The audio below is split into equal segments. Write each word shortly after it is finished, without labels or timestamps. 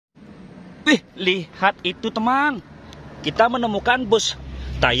Wih, lihat itu teman. Kita menemukan bus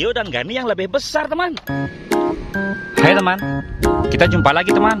Tayo dan Gani yang lebih besar teman. Hai teman, kita jumpa lagi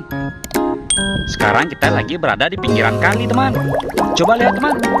teman. Sekarang kita lagi berada di pinggiran kali teman. Coba lihat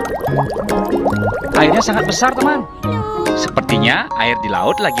teman. Airnya sangat besar teman. Sepertinya air di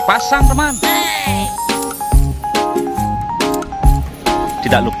laut lagi pasang teman.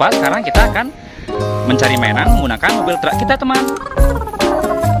 Tidak lupa sekarang kita akan mencari mainan menggunakan mobil truk kita teman.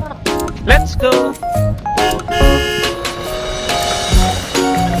 Let's go.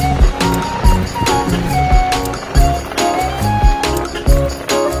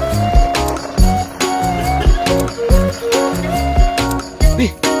 Wih,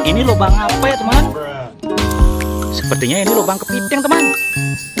 ini lubang apa ya teman? Sepertinya ini lubang kepiting teman.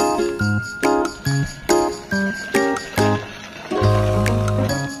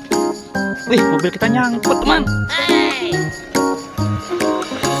 Wih, mobil kita nyangkut teman.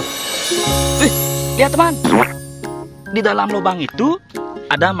 Wih, lihat teman. Di dalam lubang itu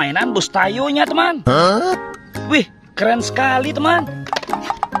ada mainan bus Tayonya teman. Wih, keren sekali teman.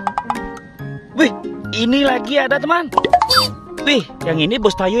 Wih, ini lagi ada teman. Wih, yang ini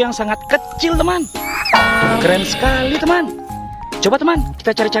bus Tayo yang sangat kecil teman. Keren sekali teman. Coba teman,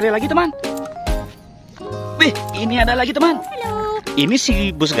 kita cari-cari lagi teman. Wih, ini ada lagi teman. Ini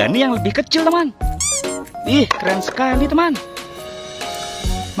si bus Gani yang lebih kecil teman. Wih, keren sekali teman.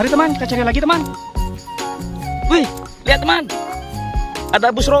 Mari teman, kita cari lagi teman. Wih, lihat teman.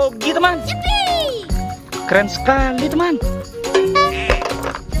 Ada bus Rogy teman. Keren sekali teman.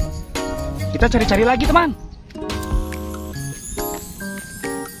 Kita cari-cari lagi teman.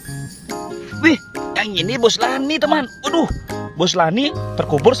 Wih, yang ini bos Lany teman. Waduh, bos Lany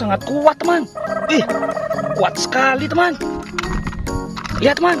terkubur sangat kuat teman. Wih, kuat sekali teman.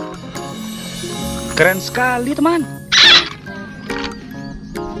 Lihat teman. Keren sekali teman.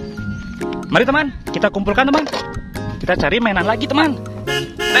 Mari teman, kita kumpulkan teman. Kita cari mainan lagi teman.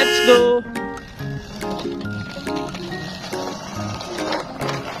 Let's go.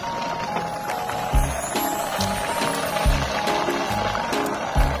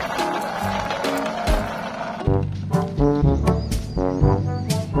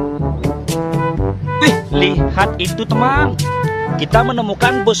 Lihat itu teman. Kita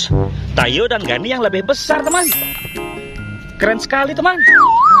menemukan bus Tayo dan Gani yang lebih besar teman. Keren sekali teman.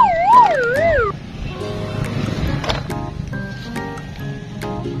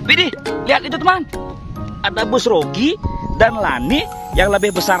 Widih, lihat itu teman. Ada bus Rogy dan Lany yang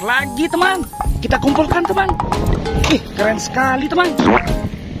lebih besar lagi teman. Kita kumpulkan teman. Ih, keren sekali teman.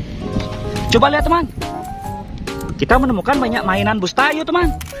 Coba lihat teman. Kita menemukan banyak mainan bus Tayo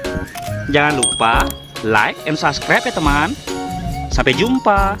teman. Jangan lupa like and subscribe ya teman. Sampai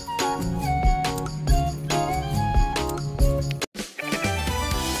jumpa.